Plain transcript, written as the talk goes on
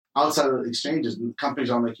outside of the exchanges, companies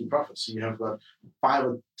are making profits. So you have got 5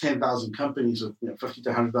 or 10,000 companies with 50 to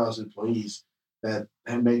 100,000 employees that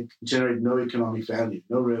generate no economic value,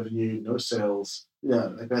 no revenue, no sales. Yeah,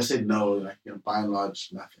 like I said, by and large,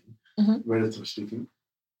 nothing, relatively speaking,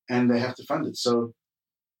 and they have to fund it. So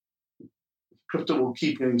crypto will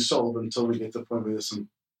keep getting sold until we get to the point where there's some,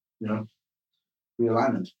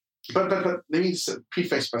 realignment. But let me just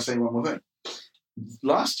preface by saying one more thing.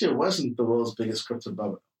 Last year wasn't the world's biggest crypto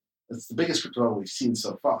bubble. It's the biggest crypto bubble we've seen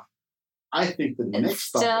so far. I think the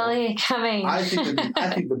next bubble... It's still coming. I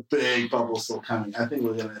think the big bubble's still coming. I think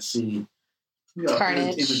we're going to see,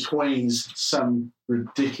 carnage. In the 20s, some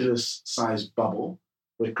ridiculous sized bubble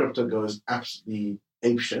where crypto goes absolutely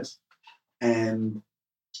apeshit. And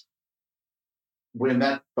when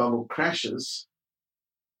that bubble crashes,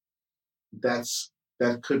 that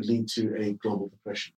could lead to a global depression.